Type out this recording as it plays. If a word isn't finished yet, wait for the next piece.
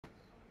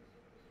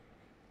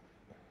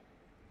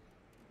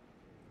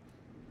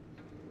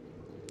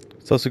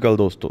ਸਤਿ ਸ਼੍ਰੀ ਅਕਾਲ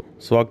ਦੋਸਤੋ,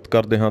 ਸਵਾਗਤ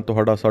ਕਰਦੇ ਹਾਂ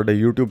ਤੁਹਾਡਾ ਸਾਡੇ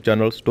YouTube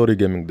ਚੈਨਲ ਸਟੋਰੀ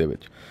ਗੇਮਿੰਗ ਦੇ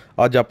ਵਿੱਚ।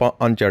 ਅੱਜ ਆਪਾਂ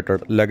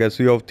ਅਨਚੈਟਡ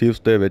ਲੈਗੇਸੀ ਆਫ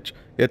ਥੀਵਸ ਦੇ ਵਿੱਚ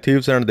ਇਹ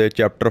ਥੀਵਸ ਐਂਡ ਦੇ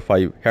ਚੈਪਟਰ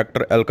 5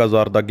 ਹੈਕਟਰ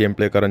ਐਲਕਾਜ਼ਾਰ ਦਾ ਗੇਮ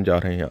ਪਲੇ ਕਰਨ ਜਾ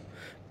ਰਹੇ ਹਾਂ।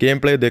 ਗੇਮ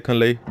ਪਲੇ ਦੇਖਣ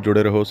ਲਈ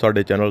ਜੁੜੇ ਰਹੋ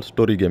ਸਾਡੇ ਚੈਨਲ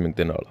ਸਟੋਰੀ ਗੇਮਿੰਗ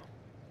ਦੇ ਨਾਲ।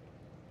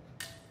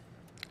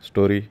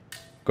 Story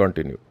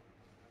continue.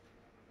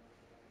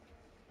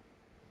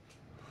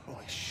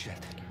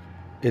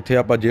 ਇੱਥੇ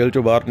ਆਪਾਂ ਜੇਲ੍ਹ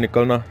ਚੋਂ ਬਾਹਰ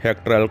ਨਿਕਲਣਾ।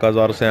 ਹੈਕਟਰ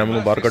ਐਲਕਾਜ਼ਾਰ ਸੈਮ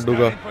ਨੂੰ ਬਾਹਰ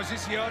ਕੱਢੂਗਾ।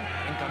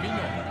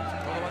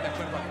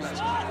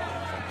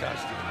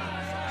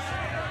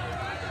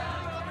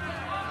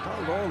 How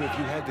long have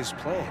you had this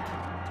planned?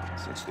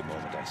 Since the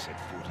moment I set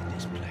foot in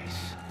this place.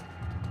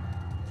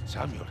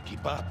 Samuel,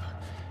 keep up.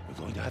 We're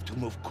going to have to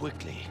move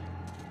quickly.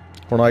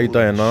 ਹੁਣ ਆਈ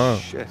ਤਾਂ ਹੈ ਨਾ।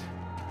 Shit.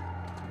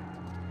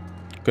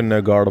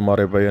 ਕਿੰਨੇ ਗਾਰਡ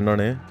ਮਾਰੇ ਪਏ ਇਹਨਾਂ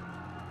ਨੇ।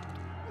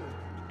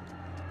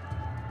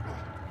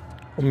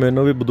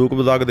 ਮੈਨੂੰ ਵੀ ਬੰਦੂਕ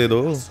ਬਜ਼ਾਕ ਦੇ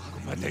ਦਿਓ।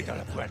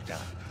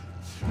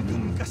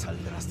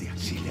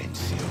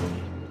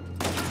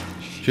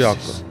 ਚੱਕ।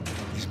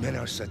 These men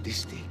are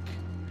sadistic.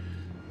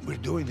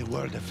 We're doing the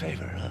world a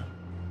favor, huh?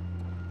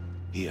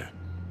 Here.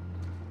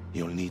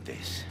 You'll need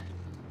this.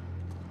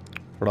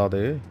 ਫੜਾ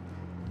ਦੇ।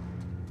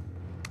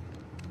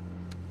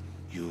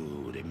 You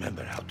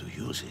remember how to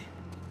use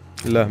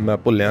it? ਲੈ ਮੈਂ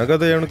ਭੁੱਲਿਆ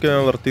ਕਦੇ ਹੁਣ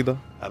ਕਿਵੇਂ ਵਰਤੀਦਾ।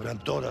 Abran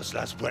todas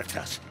las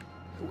puertas.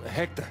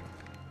 Hector,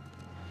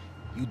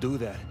 you do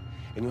that,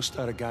 and you'll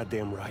start a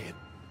goddamn riot.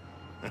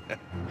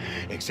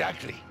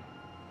 Exactly.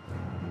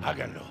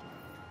 Háganlo.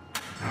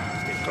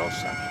 Stay close,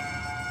 Samuel.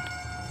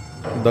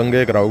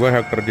 ਦੰਗੇ ਕਰਾਊਗਾ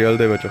Hector ਜੇਲ੍ਹ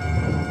ਦੇ ਵਿੱਚ।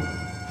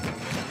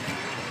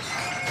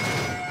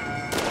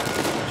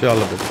 ਚੱਲ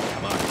ਬਈ।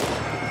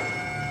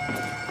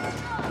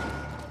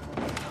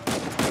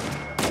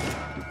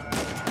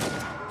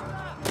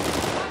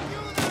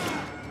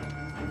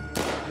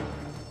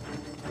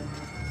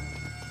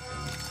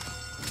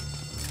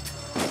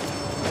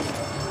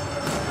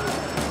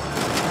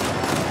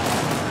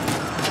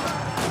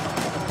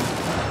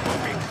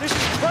 This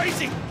is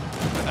crazy!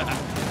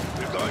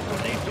 We're going to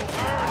need to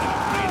earn our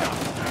freedom!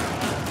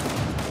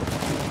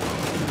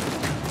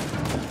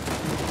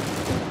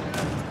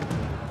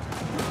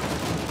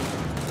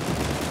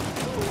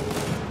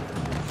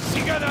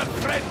 Sigan al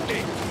frente!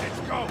 Let's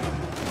go!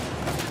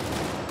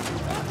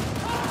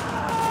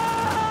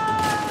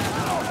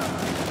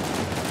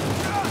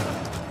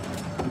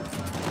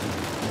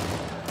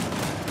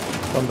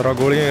 15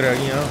 ਗੋਲੀਆਂ ਹੀ ਰਹਿ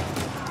ਗਈਆਂ।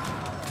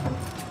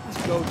 Let's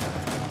go.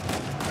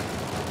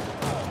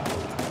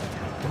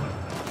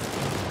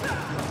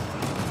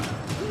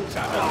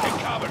 Samuel, take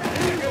cover!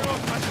 Debemos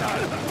pasar!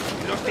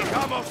 Los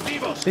dejamos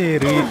vivos!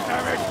 ਤੇਰੀ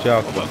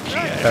ਚੱਕ।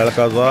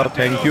 ਐਲਕਾਜ਼ਾਰ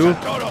thank you.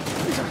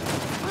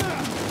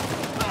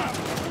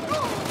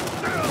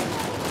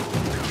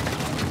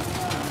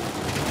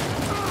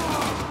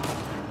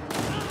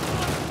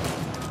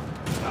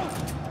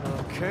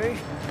 Okay.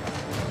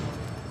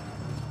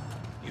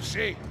 You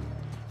see,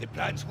 the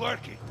plan's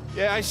working.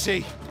 Yeah, I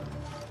see.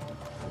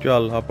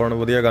 ਚੱਲ ਆਪਾਂ ਨੂੰ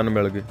ਵਧੀਆ gun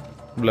ਮਿਲ ਗਈ।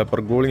 ਲੈ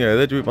ਪਰ ਗੋਲੀਆਂ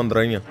ਇਹਦੇ ਚ ਵੀ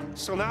 15 ਹੀ ਆ।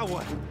 So now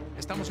what?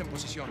 Estamos en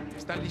posición.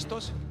 ¿Están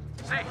listos?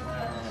 Sí,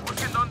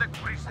 busquen dónde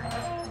cubrirse.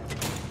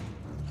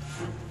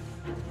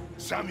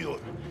 Samuel,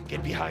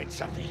 get behind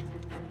something.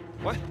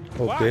 What?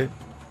 Okay.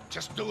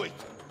 Just do it.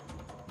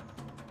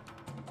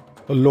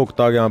 ਲੁਕ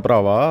ਤਾਂ ਗਿਆ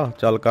ਭਰਾਵਾ।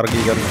 ਚੱਲ ਕਰ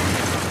ਕੀ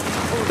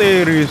ਕਰਨਾ।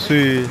 ਤੇਰੀ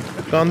ਸੀ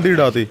ਕੰਧ ਹੀ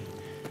ਡਾਤੀ।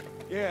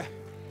 Yeah.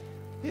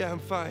 Yeah,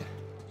 I'm fine.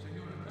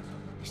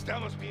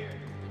 Estamos bien.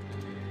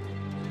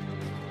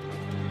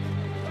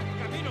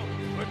 Camino.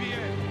 Muy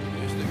bien.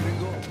 Este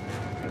gringo.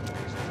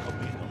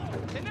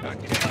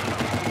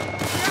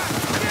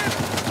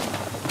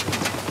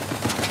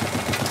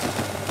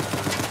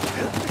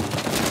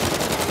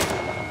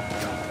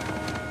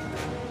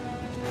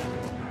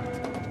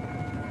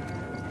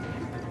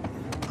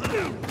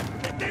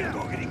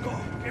 Detengo, gringo.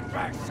 Get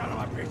back, son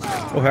of a bitch.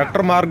 ਉਹ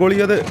Hector ਮਾਰ ਗੋਲੀ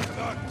ਇਹਦੇ।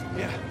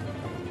 Yeah.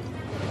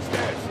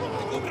 Stairs.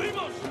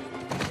 Cubrimos.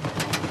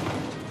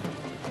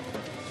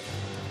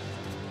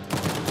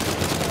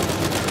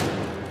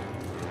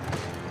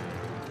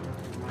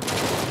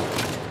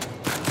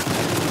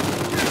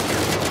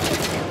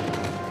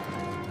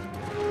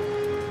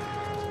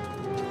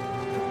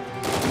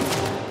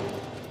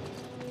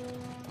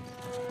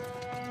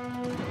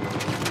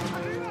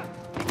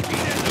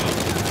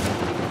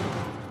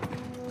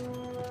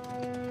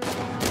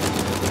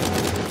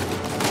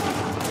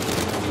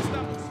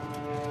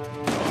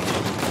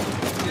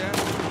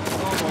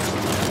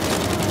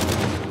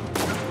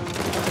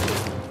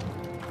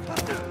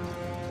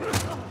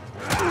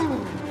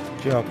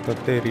 ਚੱਕ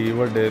ਤੇਰੀ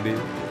ਵੱਡੇ ਦੀ। El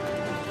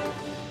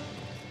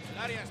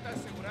área está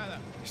asegurada.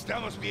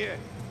 Estamos bien.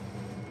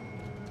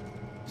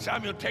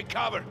 Samuel, take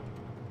cover.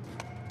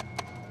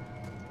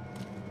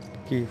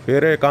 ਕੀ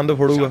ਫੇਰ ਇਹ ਕੰਧ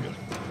ਫੋੜੂਗਾ। Samuel,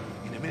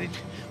 in a minute,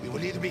 we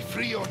will either be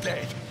free or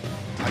dead.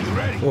 Are you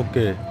ready?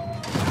 Okay.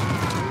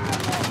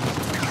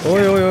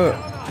 ਓਏ ਓਏ ਓਏ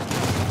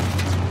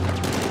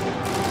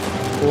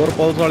ਹੋਰ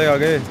ਪੁਲਿਸ ਵਾਲੇ ਆ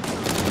ਗਏ।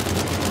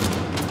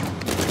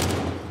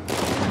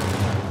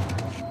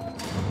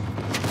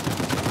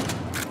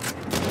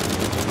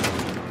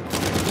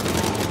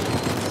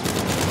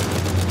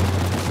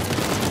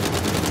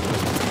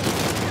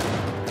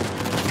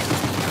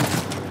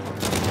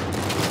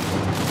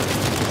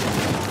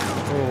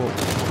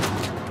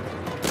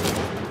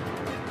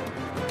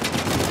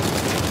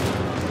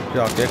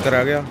 झाके कर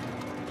गया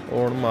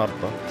और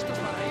मारता।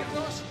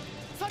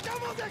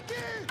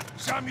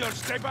 Samuel,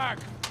 stay back.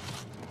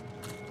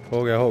 हो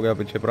गया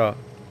पीछे भरा।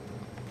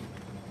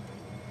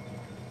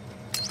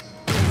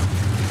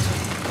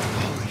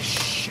 Holy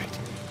shit.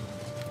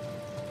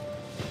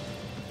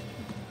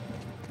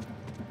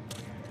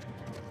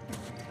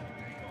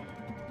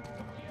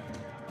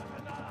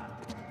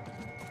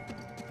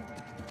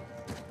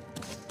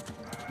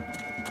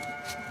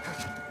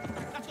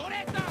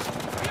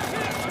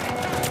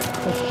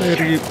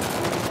 तेरी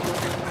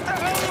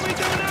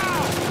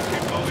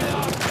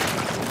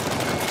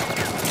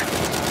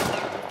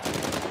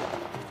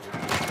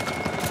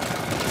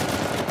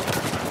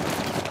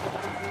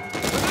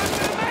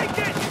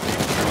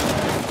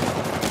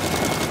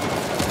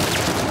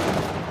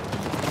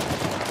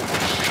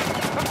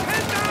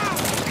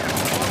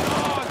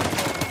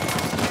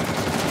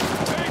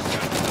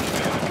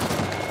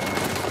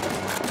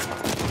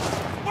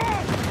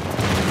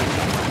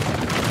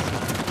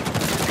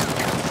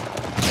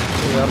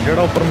यार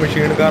जेड़ा ऊपर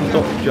मशीन गन तो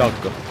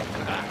चक।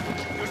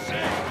 You're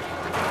safe.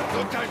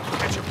 No time to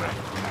catch your breath.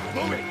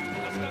 Move it.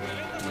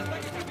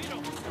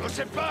 No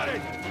se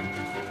paren.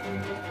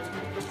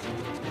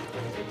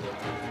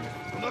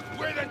 No nos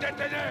pueden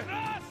detener.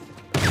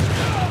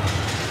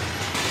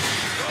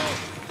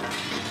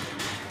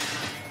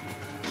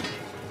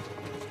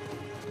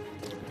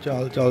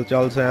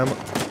 चल सैम।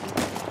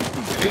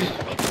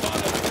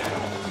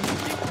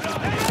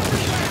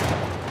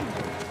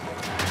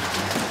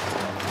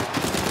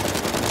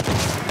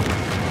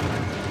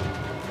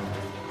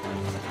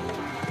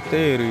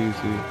 तेरी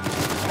सी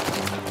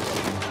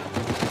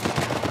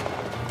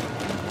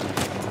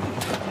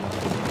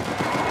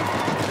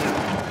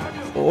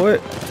ओए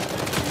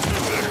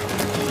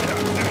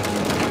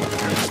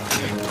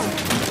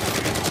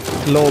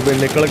लो बे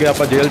निकल गया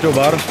आप जेल चो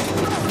बाहर।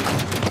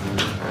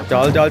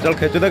 चल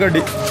खिंच दे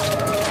गड्डी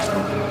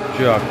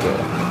चक।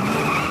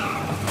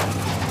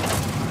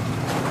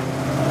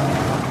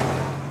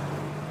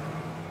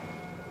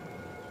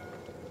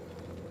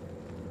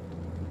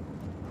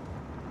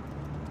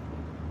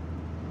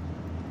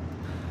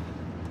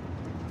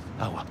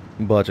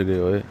 बच गए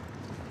ओए।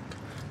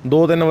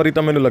 2-3 वारी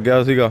तो मैनू लग्या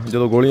सीगा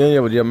जो गोलियां ही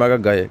वजिया मैं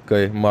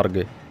गए मर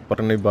गए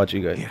पर नहीं बच ही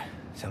गए। Here,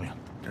 Samuel,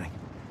 drink.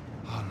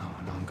 Oh, no,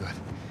 I'm good.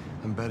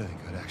 I'm better than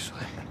good,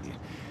 actually.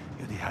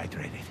 You're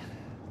dehydrated.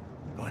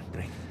 Go on,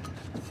 drink.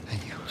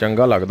 Thank you.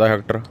 चंगा लगदा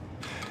Hector.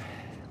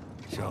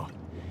 So,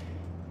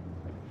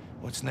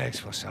 what's next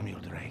for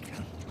Samuel Drake?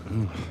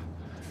 Huh?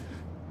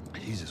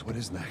 Jesus, what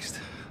is next?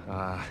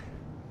 I'm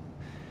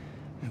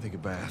gonna take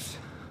a bath.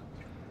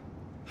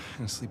 I'm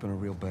gonna sleep on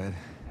a real bed.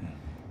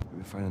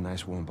 Maybe find a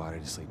nice warm body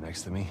to sleep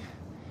next to me.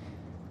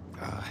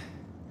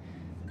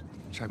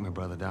 Track my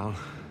brother down.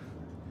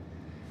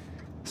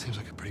 Seems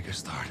like a pretty good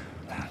start.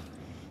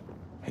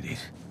 It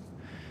is.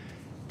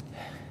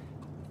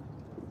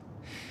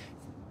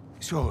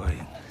 So,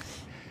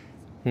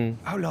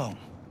 how long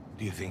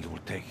do you think it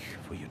will take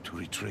for you to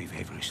retrieve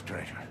Avery's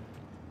treasure?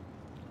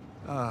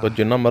 तो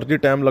जिन्ना मर्जी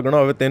time लगना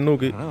होवे तेनू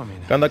की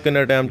कहंदा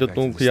किन्ने time च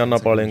तू खजाना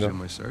पालेगा।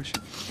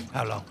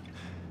 How long?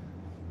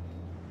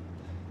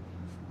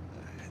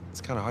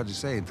 It's kind of hard to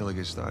say until I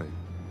get started.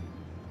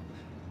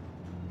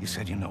 You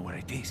said you know where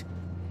it is.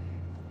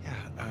 Yeah,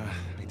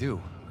 I do,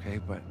 okay,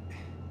 but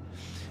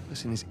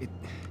listen,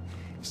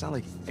 it's not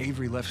like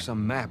Avery left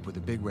some map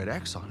with a big red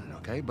X on it,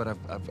 okay? But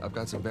I've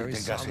got some very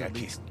solid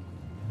leads.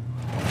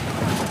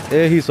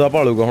 ਇਹ ਹਿੱਸਾ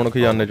ਭਾਲੂਗਾ ਹੁਣ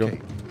ਖਜ਼ਾਨੇ ਚੋਂ।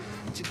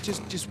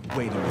 Just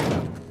wait a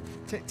minute.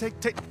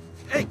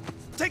 Hey,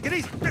 take it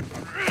easy.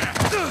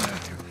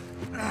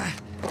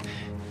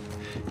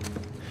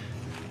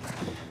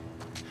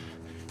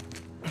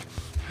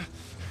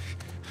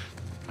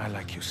 I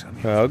like you,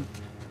 Samuel. Hug.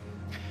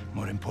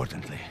 More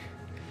importantly,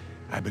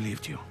 I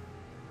believed you.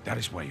 That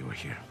is why you were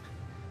here.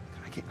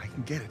 I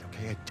can get it,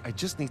 okay? I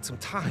just need some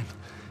time.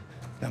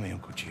 Dame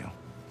un cuchillo.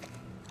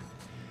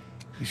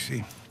 You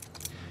see,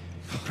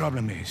 the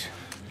problem is,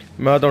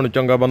 मैं तो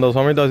चंगा बंदा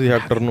समझदा सी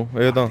Hector नू।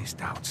 ਇਹ ਤਾਂ these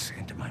doubts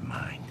into my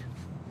mind.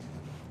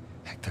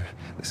 Hector,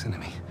 listen to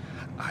me.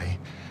 I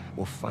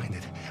will find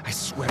it. I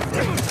swear.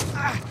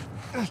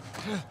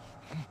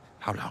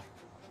 How long?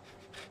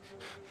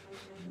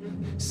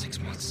 6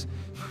 months.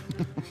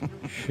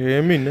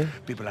 6 ਮਹੀਨੇ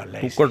People are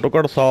ਤੂੰ lazy. ਘੱਟੋ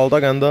ਘੱਟ ਸਾਲ ਤਾਂ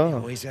ਕਹਿੰਦਾ। They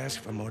always ask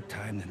for more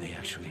time than they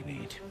actually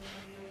need.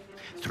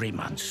 3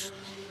 months.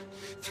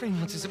 3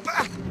 months is a...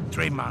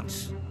 3 months.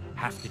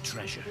 Half the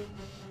treasure.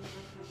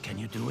 Can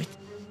you do it?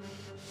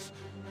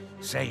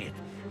 Say it.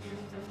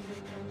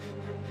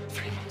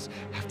 3 months,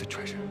 half the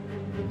treasure.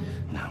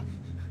 Now,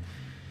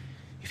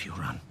 if you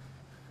run,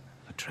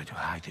 or try to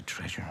hide the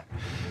treasure,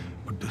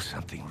 or do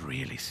something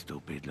really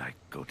stupid like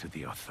go to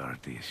the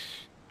authorities,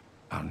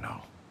 I'll know.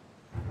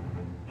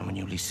 And when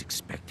you least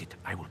expect it,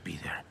 I will be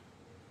there.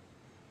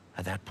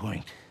 At that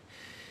point,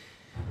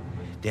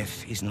 death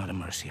is not a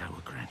mercy I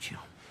will grant you.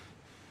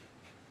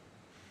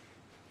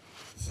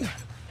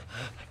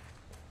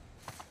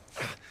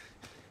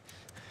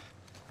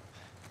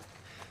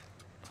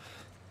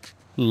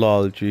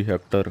 ਲਾਲਚੀ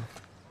Hector.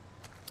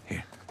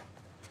 Here.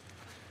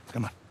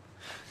 Come on.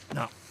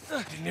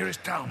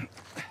 Nearest town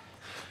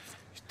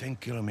is 10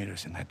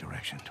 kilometers in that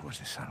direction towards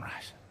the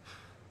sunrise.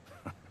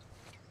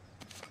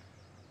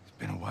 It's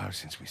been a while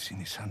since we've seen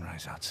the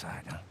sunrise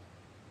outside, huh?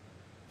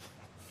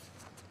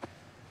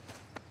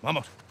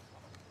 Vamos.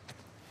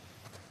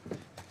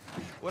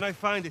 When I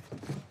find it,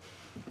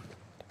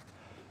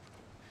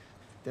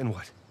 then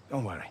what?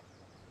 Don't worry.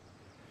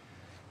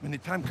 When the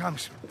time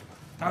comes,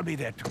 I'll be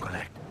there to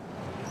collect.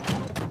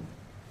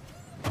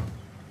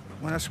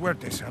 Buena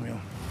suerte, Samuel.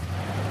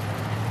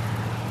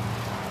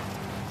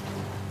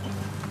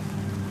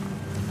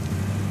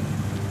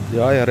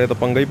 ਯਾਰ ਇਹ ਤਾਂ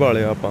ਪੰਗਾ ਹੀ ਪਾ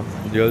ਲਿਆ ਆਪਾਂ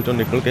ਜੇਲ੍ਹ ਚੋਂ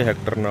ਨਿਕਲ ਕੇ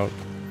Hector ਨਾਲ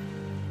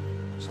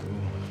So,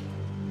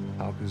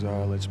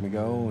 Alcazar lets me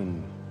go, and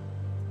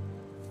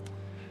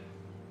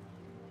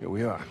here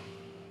we are.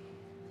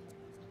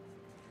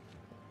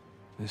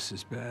 This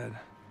is bad.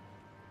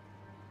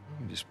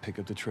 We just pick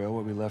up the trail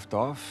where we left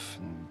off,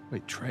 and...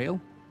 Wait, trail?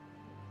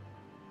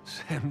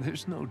 Sam,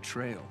 there's no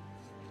trail.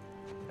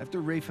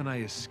 After Rafe and I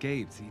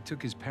escaped, he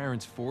took his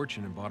parents'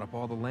 fortune and bought up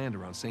all the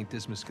land around St.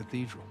 Dismas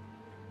Cathedral.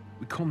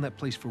 We combed that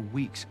place for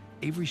weeks.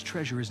 Avery's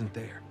treasure isn't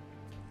there.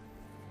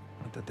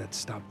 Not that that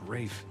stopped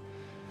Rafe.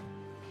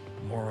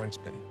 The moron's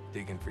been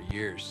digging for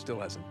years, still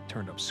hasn't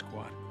turned up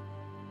squat.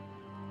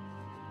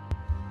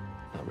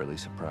 Not really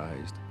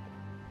surprised.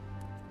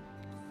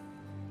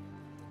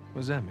 What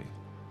does that mean?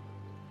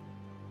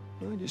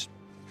 I just,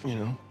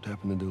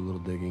 happened to do a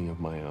little digging of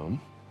my own.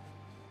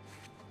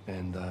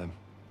 And,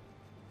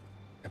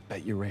 I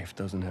bet you Rafe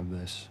doesn't have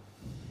this.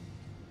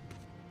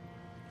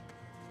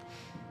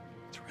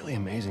 It's really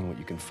amazing what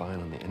you can find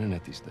on the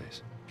internet these days.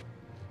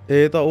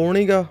 ਇਹ ਤਾਂ ਉਹ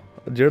ਨਹੀਂਗਾ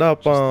ਜਿਹੜਾ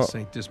ਆਪਾਂ Just the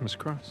St. Dismas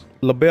cross.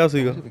 ਲੱਭਿਆ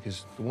ਸੀਗਾ Because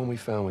the one we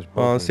found was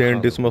ਹਾਂ broken.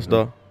 Saint ਡਿਸਮਸ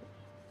the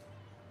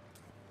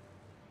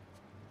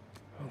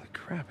Holy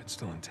crap, it's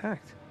still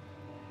intact.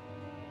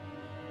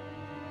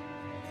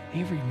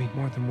 Avery made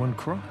more than one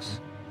cross.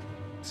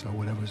 So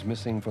whatever's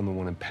missing from the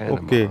one in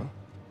Panama. Okay.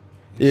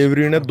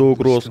 Every ਨੇ 2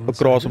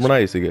 cross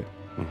ਬਣਾਏ ਸੀਗੇ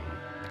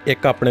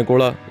ਇੱਕ ਆਪਣੇ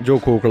ਕੋਲ ਆ ਜੋ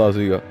ਖੋਖਲਾ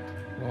ਸੀਗਾ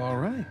Well, all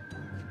right.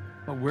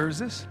 Well, where is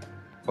this?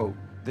 Oh,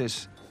 this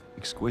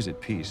exquisite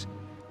piece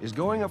is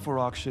going up for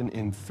auction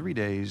in 3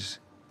 days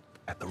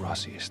at the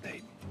Rossi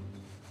estate.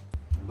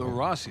 The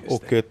Rossi estate.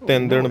 Okay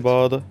 3 ਦਿਨ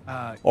ਬਾਅਦ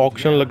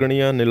ਆਕਸ਼ਨ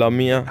ਲੱਗਣੀਆਂ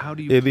ਨਿਲਾਮੀਆਂ How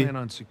do you ਇਹਦੀ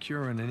plan on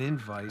securing an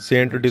invite to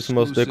Saint an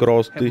Dismas ਦੇ exclusive,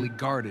 cross the heavily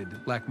guarded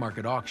black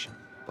market auction?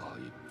 Well,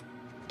 you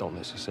don't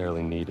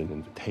necessarily need an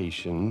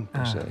invitation,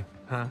 per se.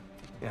 Huh?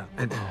 Yeah.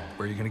 And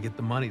where are you going to get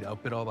the money to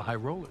outbid all the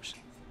high rollers?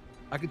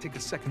 I could take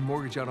a second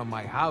mortgage out on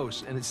my house,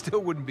 and it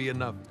still wouldn't be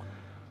enough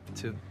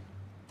to...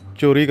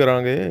 ਚੋਰੀ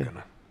ਕਰਾਂਗੇ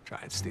Gonna try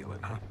and steal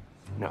it, huh?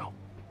 No.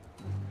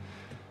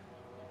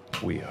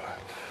 We are.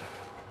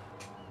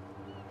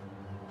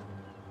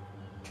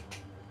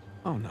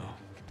 Oh, no.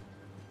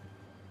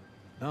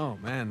 No,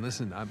 man,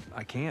 listen,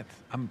 I can't.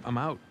 I'm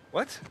out.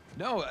 What?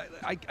 No,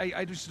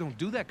 I just don't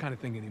do that kind of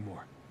thing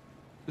anymore.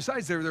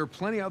 Besides, there are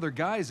plenty of other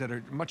guys that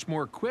are much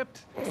more equipped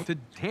to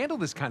handle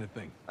this kind of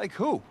thing. Like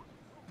who?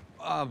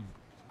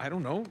 I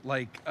don't know,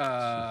 like,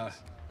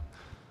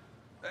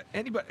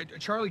 anybody,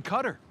 Charlie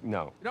Cutter.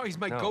 No. No, he's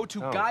my No, go-to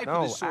no, guy for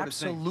no, this sort of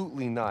thing.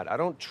 absolutely not. I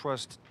don't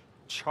trust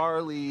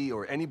Charlie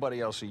or anybody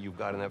else that you've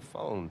got on that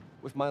phone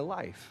with my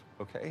life,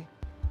 okay?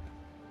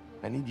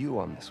 I need you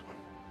on this one.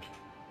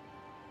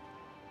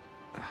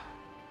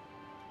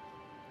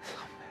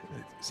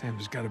 Sam,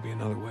 there's got to be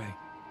another way.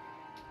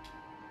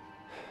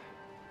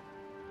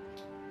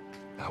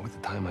 Not with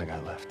the time I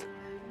got left.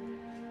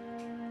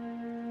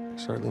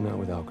 Certainly not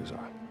with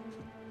Alcazar.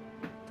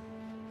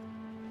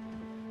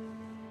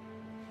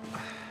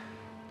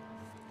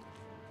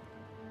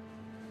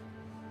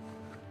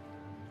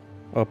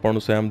 ਆਪਾਂ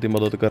ਨੂੰ ਸੈਮ ਦੀ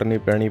ਮਦਦ ਕਰਨੀ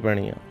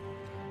ਪੈਣੀ ਆ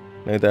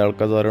ਨਹੀਂ ਤਾਂ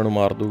ਅਲਕਾਜ਼ਾਰ ਨੂੰ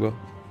ਮਾਰ ਦੂਗਾ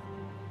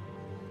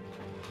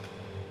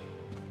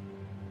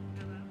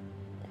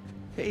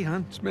Hey,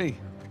 hon, it's me.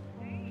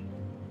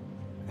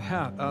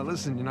 Yeah,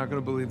 listen, you're not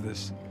gonna believe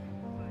this.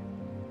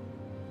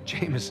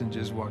 Jameson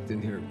just walked in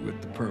here with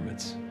the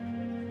permits.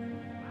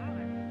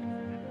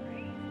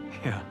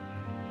 Yeah.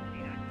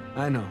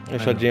 I know.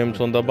 ਅੱਛਾ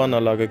ਜੇਮਸਨ ਦਾ ਬਹਾਨਾ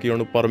ਲਾ ਕੇ ਕਿ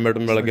ਉਹਨੂੰ ਪਰਮਿਟ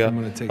ਮਿਲ ਗਿਆ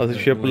ਅਸੀਂ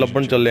ਸ਼ਿਪ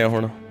ਲੱਭਣ ਚੱਲੇ ਆ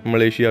ਹੁਣ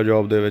ਮਲੇਸ਼ੀਆ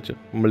ਜੌਬ ਦੇ ਵਿੱਚ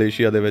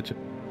ਮਲੇਸ਼ੀਆ ਦੇ ਵਿੱਚ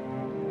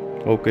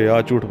ਓਕੇ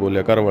ਆ ਝੂਠ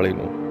ਬੋਲਿਆ ਘਰ ਵਾਲੀ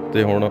ਨੂੰ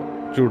ਤੇ ਹੁਣ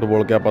ਝੂਠ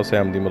ਬੋਲ ਕੇ ਆਪਾਂ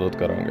ਸੈਮ ਦੀ ਮਦਦ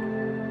ਕਰਾਂਗੇ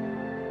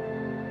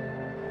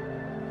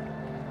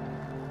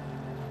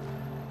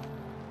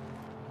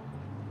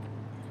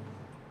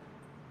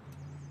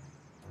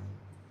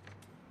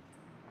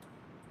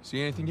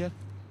See anything yet?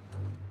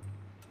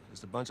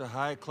 Just a bunch of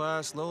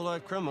high-class,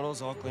 low-life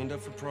criminals all cleaned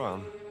up for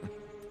prom.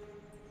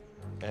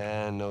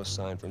 And no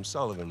sign from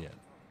Sullivan yet.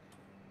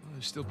 Well,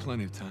 there's still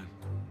plenty of time.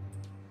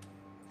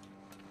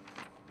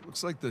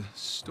 Looks like the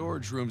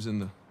storage room's in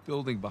the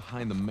building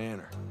behind the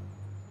manor.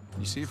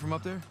 Can you see it from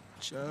up there?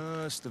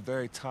 Just the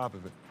very top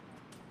of it.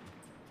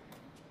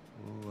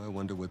 Oh, I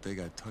wonder what they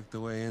got tucked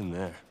away in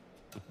there.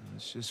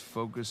 Let's just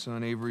focus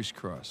on Avery's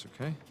Cross,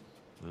 okay?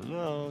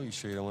 No, you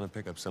sure you don't want to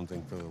pick up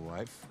something for the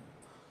wife?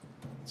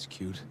 It's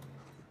cute.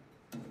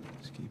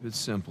 Let's keep it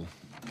simple.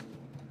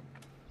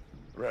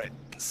 Right.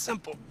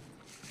 Simple.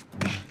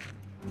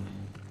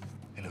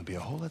 And it'd be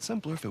a whole lot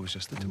simpler if it was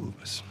just the two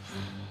of us.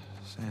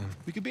 Sam,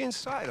 We could be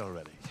inside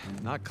already.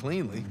 not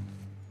cleanly.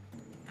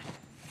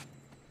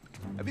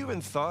 Have you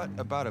even thought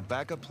about a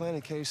backup plan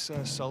in case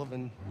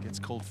Sullivan gets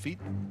cold feet?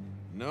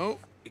 No,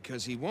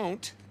 because he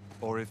won't.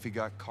 Or if he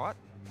got caught?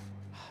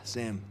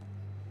 Sam,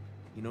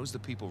 he knows the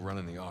people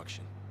running the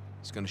auction.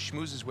 He's gonna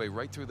schmooze his way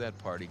right through that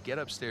party, get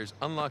upstairs,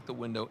 unlock the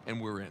window,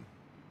 and we're in.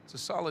 It's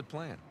a solid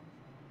plan.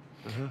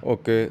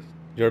 Okay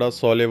ਜਿਹੜਾ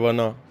ਸੋਲਿਵਨ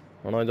ਆ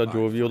ਹਨਾ ਜਾਂ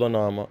ਜੋ ਵੀ ਉਹਦਾ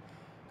ਨਾਮ ਆ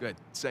Good,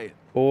 say it.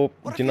 ਉਹ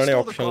What if he ਜਿਨ੍ਹਾਂ ਨੇ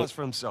stole the option cause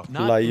for himself?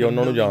 Not ਲਾਈ in a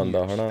ਉਹਨਾਂ ਨੂੰ million ਜਾਣਦਾ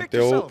years. ਹਨਾ Victor ਤੇ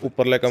ਉਹ Sullivan.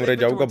 ਉੱਪਰਲੇ ਕਮਰੇ Victor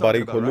ਜਾਊਗਾ we're ਬਾਰੀ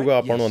talking about, ਖੋਲੂਗਾ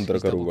right? ਆਪਾਂ ਨੂੰ Yes, ਅੰਦਰ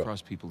he's ਕਰੂਗਾ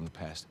double-crossed people in the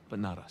past,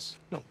 but not us.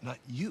 No, not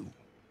you.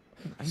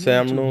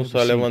 ਸੈਮ ਨੂੰ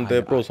ਸੋਲਿਵਨ ਤੇ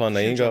ਭਰੋਸਾ Can't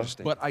you ਨਹੀਂਗਾ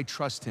understand? But I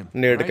trust him.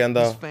 Net right?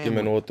 ਕਹਿੰਦਾ He's ਕਿ family.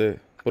 ਮੈਨੂੰ ਉਹ ਤੇ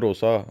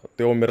ਭਰੋਸਾ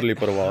ਤੇ ਉਹ ਮੇਰੇ ਲਈ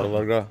ਪਰਿਵਾਰ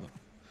ਵਰਗਾ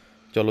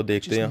ਚਲੋ I just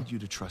ਦੇਖਦੇ ਆ need you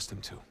to trust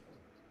him too.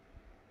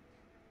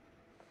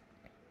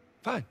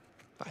 Fine,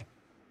 fine.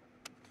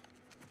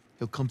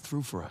 He'll come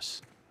through for us.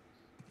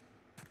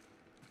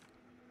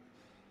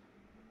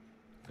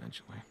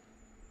 Eventually.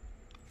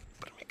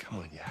 But I mean, come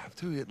on, you have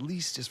to at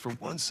least just for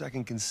 1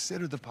 second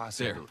consider the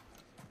possibility.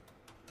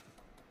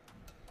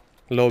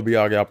 ਲੋ ਵੀ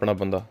ਆ ਗਿਆ ਆਪਣਾ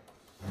ਬੰਦਾ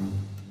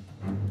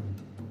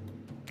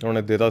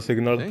ਉਹਨੇ ਦੇਤਾ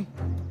signal Hey?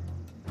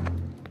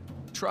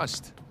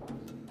 Trust.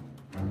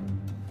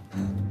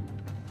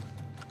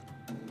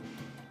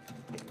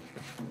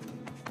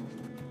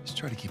 Just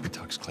try to keep your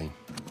tux clean.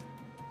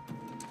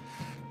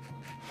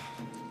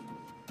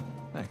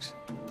 Thanks.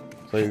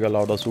 ਸਹੀ ਗੱਲ ਆ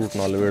ਉਹਦਾ ਸੂਟ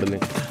ਨਾਲ ਲਵੇੜ ਲਈ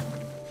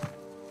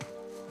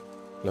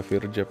ਲੈ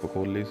ਫਿਰ ਜਿੱਪ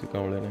ਖੋਲ ਲਈ ਸੀ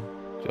ਕਮਲੇ ਨੇ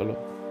ਚਲੋ